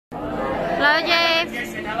Hello, James.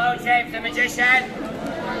 Hello, James the magician.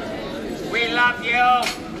 We love you.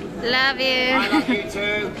 Love you. I love you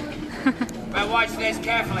too. But watch this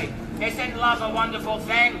carefully. Isn't love a wonderful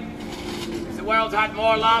thing? If the world had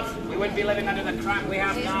more love, we wouldn't be living under the crap we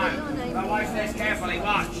have now. But watch this carefully.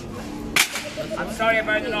 Watch. I'm sorry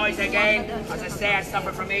about the noise again. As I say, I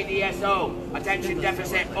suffer from ADSO, attention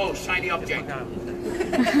deficit. Oh, shiny object.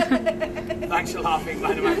 Thanks for laughing,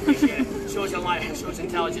 man. I appreciate it. Shows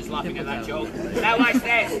intelligence laughing at that joke. Now watch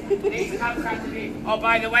this. These cups have to be. Oh,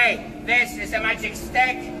 by the way, this is a magic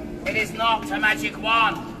stick. It is not a magic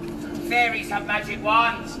wand. Fairies have magic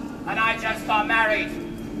wands, and I just got married.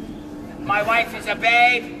 My wife is a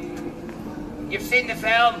babe. You've seen the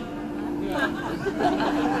film?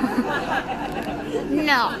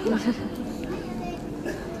 No.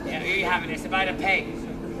 Yeah, here you have it. It's about a pig.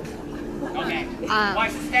 Okay.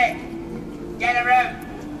 Watch the stick. Get a room.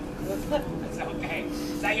 It's okay.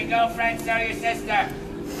 Is that your girlfriend, sir, or your sister?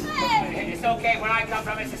 It's okay. Where I come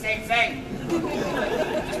from, it's the same thing.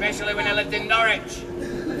 Especially when I lived in Norwich.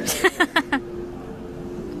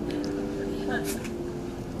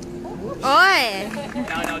 Oi!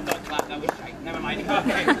 No, don't clap. That was right. Never mind.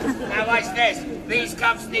 Okay. Now watch this. These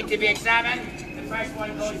cups need to be examined. The first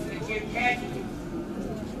one goes to the cute kid.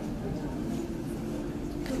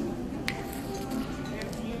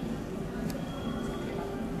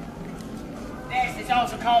 This is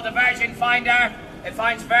also called a virgin finder. It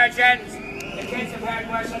finds virgins. The kids have heard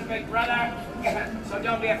worse on Big Brother, so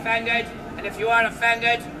don't be offended. And if you are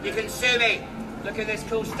offended, you can sue me. Look at this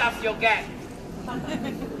cool stuff you'll get.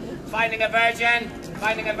 Finding a virgin,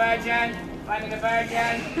 finding a virgin, finding a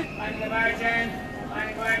virgin, finding a virgin,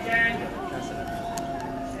 finding a virgin.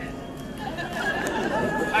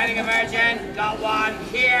 Finding a virgin, got one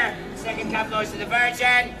here. Second cup goes to the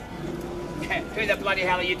virgin. Who the bloody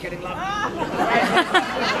hell are you kidding, love?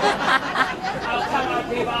 Oh, come on,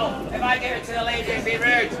 people. If I give it to the lady, it'd be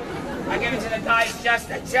rude. I give it to the guys, just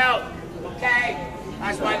a joke. Okay?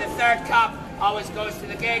 That's why the third cup always goes to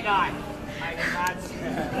the gay guy. I think that's...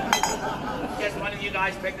 Just one of you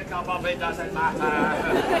guys pick the cup up, it doesn't matter.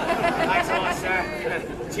 Thanks a lot, sir.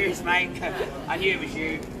 Cheers, mate. I knew it was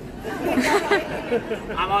you.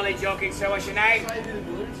 I'm only joking, sir. What's your name?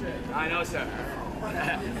 I know, sir.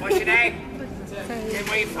 What's your name? Tim,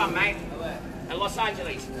 where are you from, mate? In Los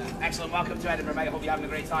Angeles. Excellent. Welcome to Edinburgh, mate. I hope you're having a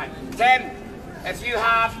great time. Tim, if you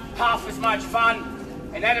have half as much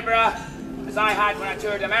fun in Edinburgh as I had when I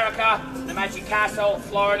toured America, the Magic Castle,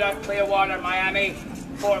 Florida, Clearwater, Miami,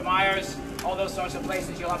 Fort Myers, all those sorts of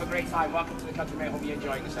places, you'll have a great time. Welcome to the country, mate. I hope you're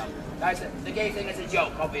enjoying yourself. That's it. The gay thing is a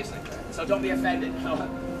joke, obviously. So don't be offended.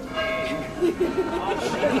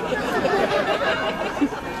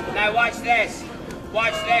 Now watch this.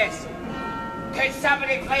 Watch this. Could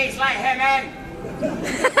somebody please let him in?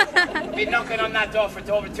 Been knocking on that door for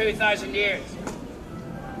over 2,000 years.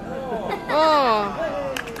 Oh.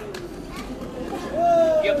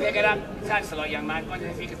 You'll pick it up. Thanks a lot, young man. Wonder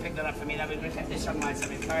if you could pick that up for me. That would give this young man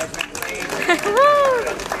some encouragement, please.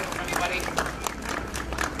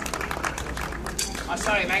 Oh,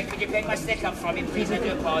 sorry, mate. Could you pick my stick up for me, please? I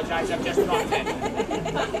do apologise. I've just dropped it.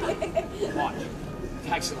 Watch.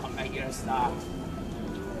 Thanks a lot, mate. You're a star.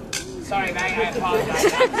 Sorry, mate. I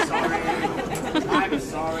apologise. I'm sorry. I'm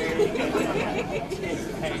sorry.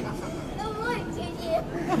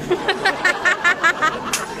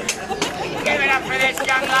 Give it up for this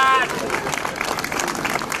young lad.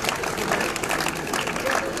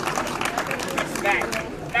 Respect.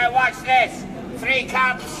 Now watch this. 3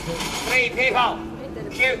 cups, 3 people.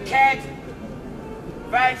 Cute kid.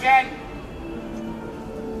 Virgin.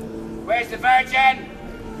 Where's the virgin?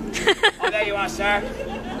 Oh, there you are, sir.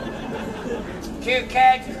 Cute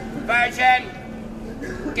kid. Virgin.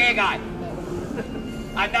 Gay guy.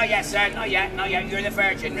 Not yet, sir. Not yet. Not yet. You're the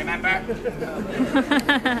virgin, remember?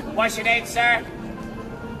 What's your name, sir?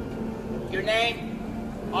 Your name?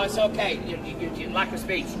 Oh, it's okay. You lack of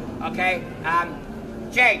speech. Okay.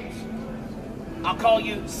 James. I'll call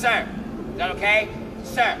you sir. Is that okay?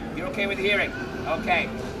 Sir. You're okay with the hearing? Okay.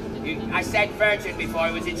 I said virgin before.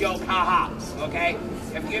 It was a joke. Ha ha. Okay.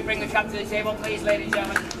 If you bring the cup to the table, please, ladies and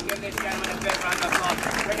gentlemen, give this gentleman a big round of applause.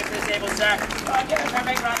 Bring it to the table, sir. Oh, give him a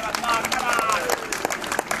big round of applause. Come on.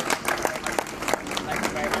 Thank you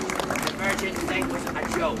very much. The virgin thing was a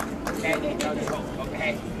joke. Okay, no joke.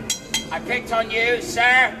 Okay. I picked on you,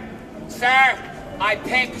 sir. Sir, I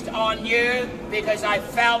picked on you because I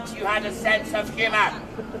felt you had a sense of humour.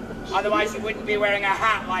 Otherwise, you wouldn't be wearing a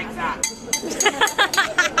hat like that.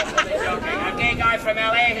 Joking. A gay guy from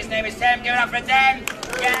LA. His name is Tim. Give it up for Tim.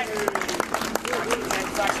 Yes.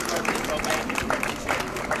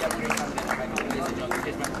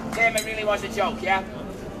 Tim, it really was a joke, yeah?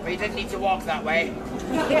 But you didn't need to walk that way.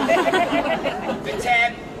 But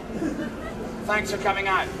Tim, thanks for coming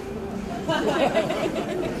out.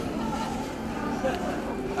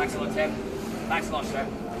 Thanks a lot, Tim. Thanks a lot, sir.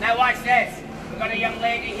 Now watch this. We've got a young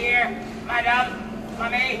lady here. Madam,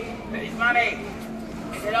 Mummy, who's Mummy?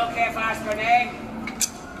 Is it okay if I ask her name?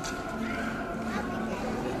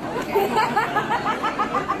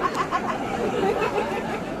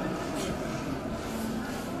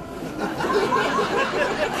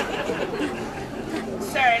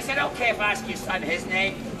 Sir, is it okay if I ask your son his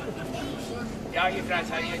name? Yeah, you can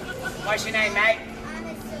tell you. What's your name, mate?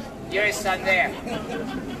 You're his son there.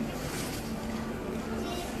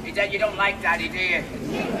 You don't like Daddy, do you?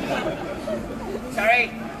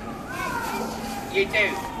 Sorry? You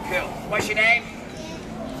do? Cool. What's your name?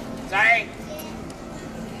 Sorry?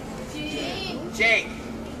 Jake.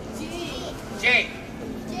 Jake.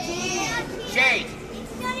 Jake.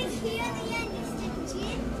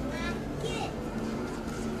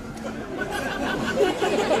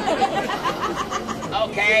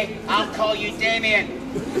 Okay, I'll call you Damien.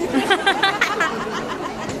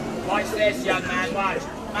 Watch this, young man, watch.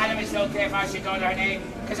 Madam, it's okay if I ask your daughter her name?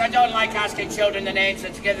 Because I don't like asking children the names,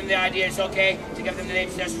 and to give them the idea it's okay to give them the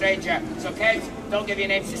names to a stranger. So kids, don't give your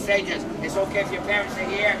names to strangers. It's okay if your parents are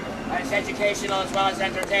here, and it's educational as well as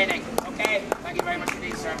entertaining. Okay? Thank you very much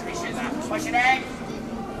indeed, sir. I appreciate that. What's your name?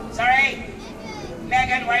 Sorry?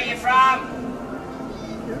 Megan, where are you from?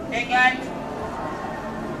 England?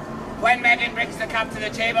 When Megan brings the cup to the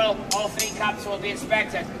table, all 3 cups will be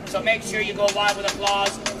inspected. So make sure you go wild with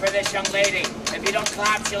applause for this young lady. If you don't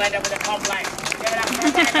clap, she'll end up with a complex. Give it up for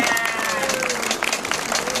Megan!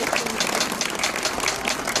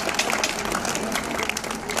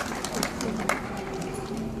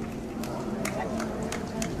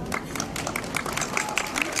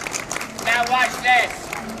 Now watch this.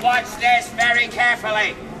 Watch this very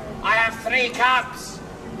carefully. I have 3 cups.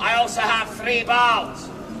 I also have 3 balls.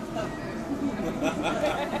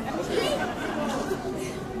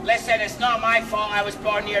 Listen, it's not my fault I was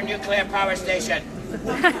born near a nuclear power station.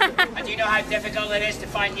 And do you know how difficult it is to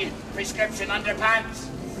find your prescription underpants?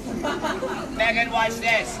 Megan, watch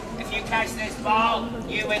this. If you catch this ball,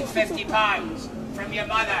 you win £50 from your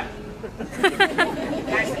mother.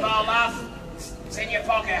 Catch the ball off, it's in your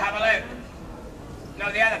pocket, have a look.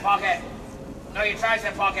 No, the other pocket. No, your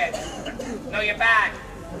trouser pocket. No, your bag.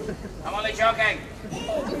 I'm only joking.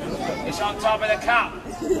 It's on top of the cup.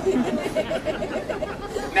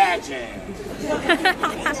 Magic.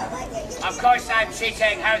 Of course I'm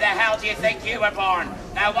cheating. How the hell do you think you were born?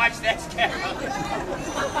 Now watch this carefully.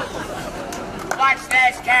 Watch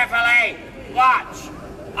this carefully. Watch.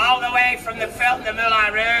 All the way from the film The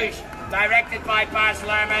Moulin Rouge, directed by Baz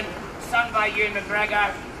Luhrmann, sung by Ewan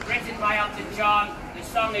McGregor, written by Elton John. The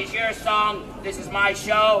song is your song, this is my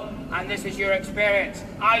show, and this is your experience.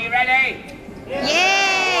 Are you ready?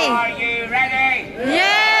 Yay! Are you ready?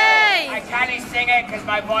 Yay! I can't sing it because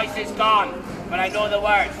my voice is gone, but I know the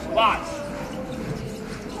words. Watch.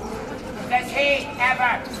 Does he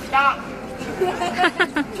ever stop?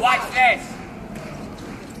 Watch this.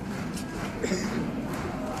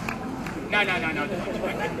 No.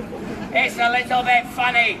 It's a little bit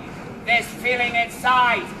funny, this feeling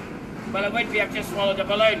inside. Well, it would be, I've just swallowed a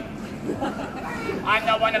balloon. I'm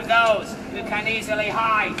not one of those who can easily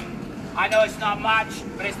hide. I know it's not much,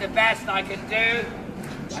 but it's the best I can do.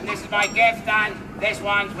 And this is my gift, and this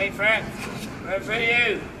one's, wait for it, for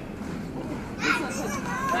you.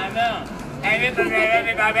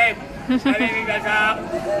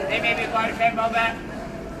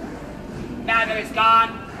 Now that it's gone.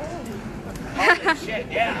 Holy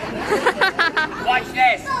shit, yeah. Watch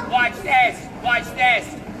this, watch this, watch this.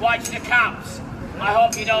 Watch the cups. I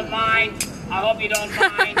hope you don't mind. I hope you don't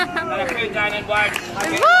mind that I put down in words.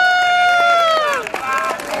 Okay.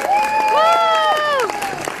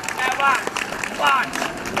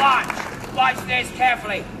 Now watch this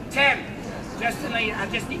carefully. Tim, I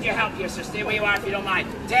just need your help here, so stay where you are if you don't mind.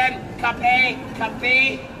 Tim, cup A, cup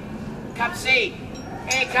B, cup C.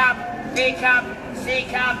 A cup, B cup, C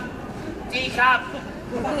cup, D cup.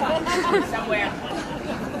 Somewhere.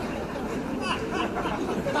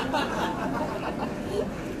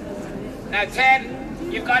 Now, Tim,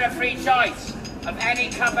 you've got a free choice of any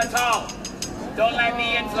cup at all. Don't let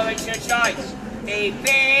me influence your choice. B,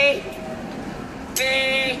 B,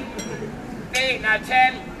 B, B. Now,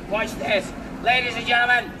 Tim, watch this. Ladies and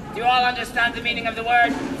gentlemen, do you all understand the meaning of the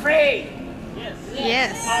word free? Yes.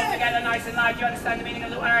 Yes. All together, nice and loud. Do you understand the meaning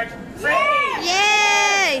of the word free?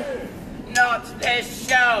 Yay! Not this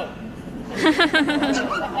show.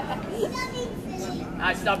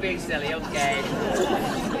 Stop being silly, okay.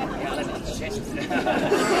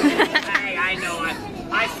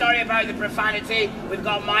 about the profanity, we've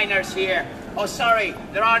got minors here. Oh, sorry,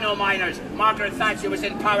 there are no minors. Margaret Thatcher was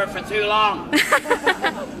in power for too long.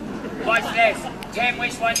 Watch this. Tim,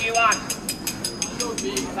 which one do you want?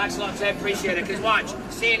 Thanks a lot, Tim. Appreciate it. Because watch.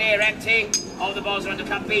 C and A are empty. All the balls are under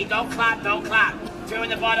cup B. Don't clap, don't clap. 2 in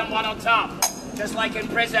the bottom, 1 on top. Just like in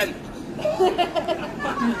prison.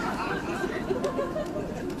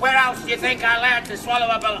 Where else do you think I learned to swallow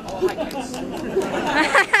a balloon? Oh, I guess.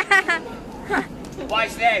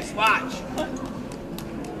 Watch this, watch.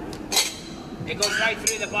 It goes right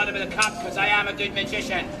through the bottom of the cup because I am a good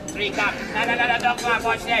magician. 3 cups. No, don't clap,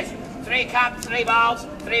 watch this. 3 cups, 3 balls,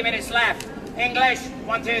 3 minutes left. English,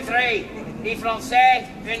 1, 2, 3. Les Français,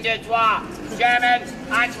 1, 2, 3. Germans,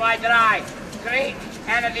 1, 2, 3. Greek,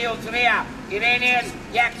 1, 2, 3. Iranians,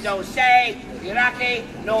 yak no say. Iraqi,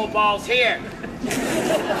 no balls here.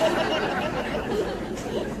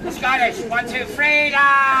 Scottish, 1, 2,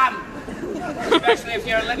 freedom! Especially if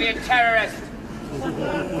you're a Libyan terrorist.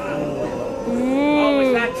 Oh,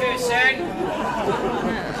 was that too soon?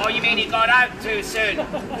 Oh, you mean he got out too soon?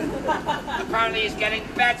 Apparently he's getting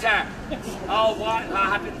better. Oh, what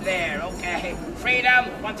happened there? Okay. Freedom,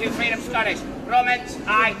 1, 2, freedom, Scottish. Romans,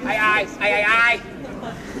 aye.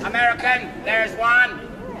 American, there's 1.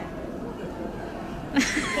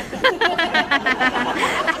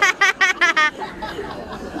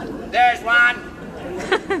 There's 1.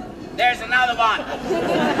 There's another 1.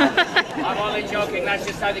 I'm only joking. That's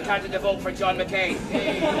just how they counted the vote for John McCain.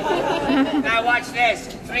 Now watch this.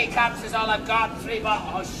 3 cups is all I've got. 3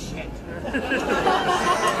 bottles. Oh shit.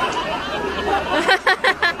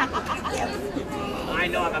 I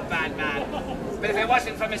know I'm a bad man. But if it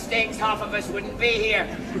wasn't for mistakes, half of us wouldn't be here.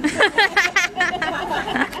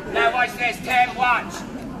 Now watch this. Tim, watch.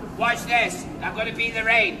 Watch this. I'm going to beat the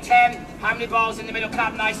rain. Tim, how many balls in the middle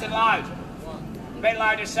cup? Nice and loud. A bit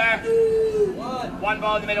louder, sir. 1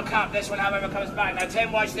 ball in the middle cup. This one, however, comes back. Now,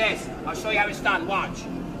 Tim, watch this. I'll show you how it's done. Watch.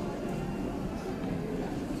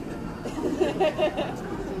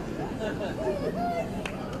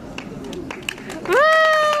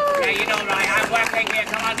 Yeah, you know, right? I'm working here.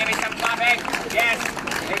 Come on, give me some clapping. Yes.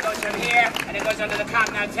 It goes from here, and it goes under the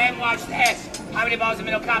cup. Now, Tim, watch this. How many balls in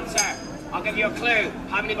the middle cup, sir? I'll give you a clue.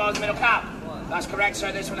 How many balls in the middle cup? That's correct,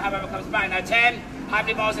 sir. This one, however, comes back. Now, Tim, how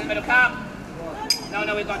many balls in the middle cup?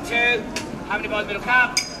 No, we've got 2. How many balls in the middle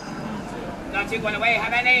cup? Not 2 going away. How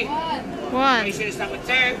many? 1. You should have stuck with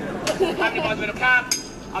 2. How many balls in the middle cup?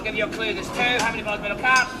 I'll give you a clue. There's 2. How many balls in the middle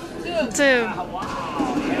cup? 2. Oh,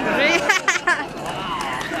 wow. Yeah.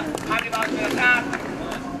 Wow. How many balls in the middle cup?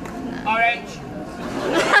 Orange.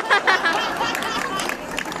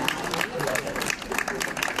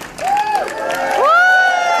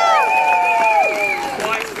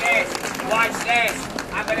 Watch this.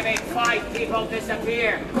 I'm going to make 5 people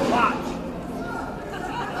disappear. Watch.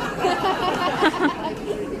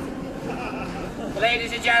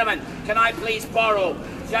 Ladies and gentlemen, can I please borrow,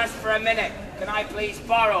 just for a minute, can I please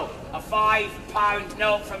borrow a £5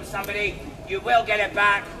 note from somebody? You will get it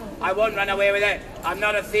back. I won't run away with it. I'm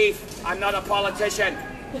not a thief. I'm not a politician.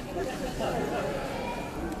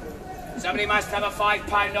 Somebody must have a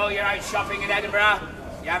 £5 note. You're out shopping in Edinburgh.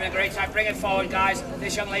 You're having a great time. Bring it forward, guys.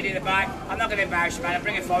 This young lady in the back. I'm not going to embarrass you, man.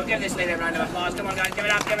 Bring it forward. Give this lady a round of applause. Come on, guys. Give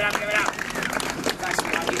it up, give it up, give it up. Thanks a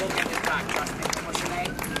lot. You will get this back. Trust me. What's your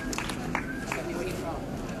name? Stephanie, where are you from?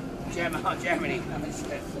 Germany.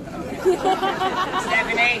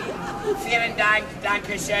 Stephanie, vielen Dank.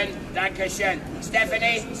 Dankeschön.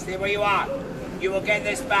 Stephanie, stay where you are. You will get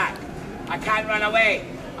this back. I can't run away.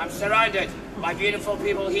 I'm surrounded by beautiful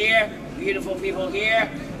people here. Beautiful people here.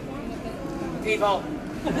 People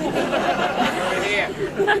over here.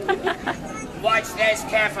 Watch this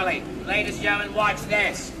carefully. Ladies and gentlemen, watch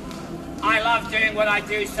this. I love doing what I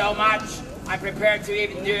do so much, I'm prepared to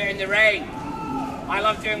even do it in the rain. I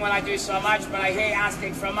love doing what I do so much, but I hate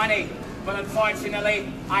asking for money. But unfortunately,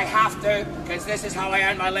 I have to, because this is how I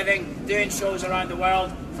earn my living, doing shows around the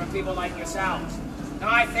world for people like yourselves.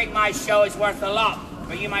 Now, I think my show is worth a lot,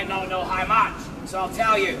 but you might not know how much. So I'll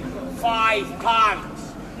tell you, £5.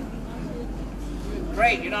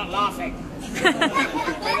 Great, you're not laughing.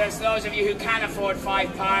 But there's those of you who can afford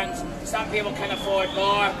 £5. Some people can afford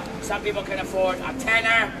more. Some people can afford a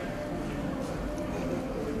tenner.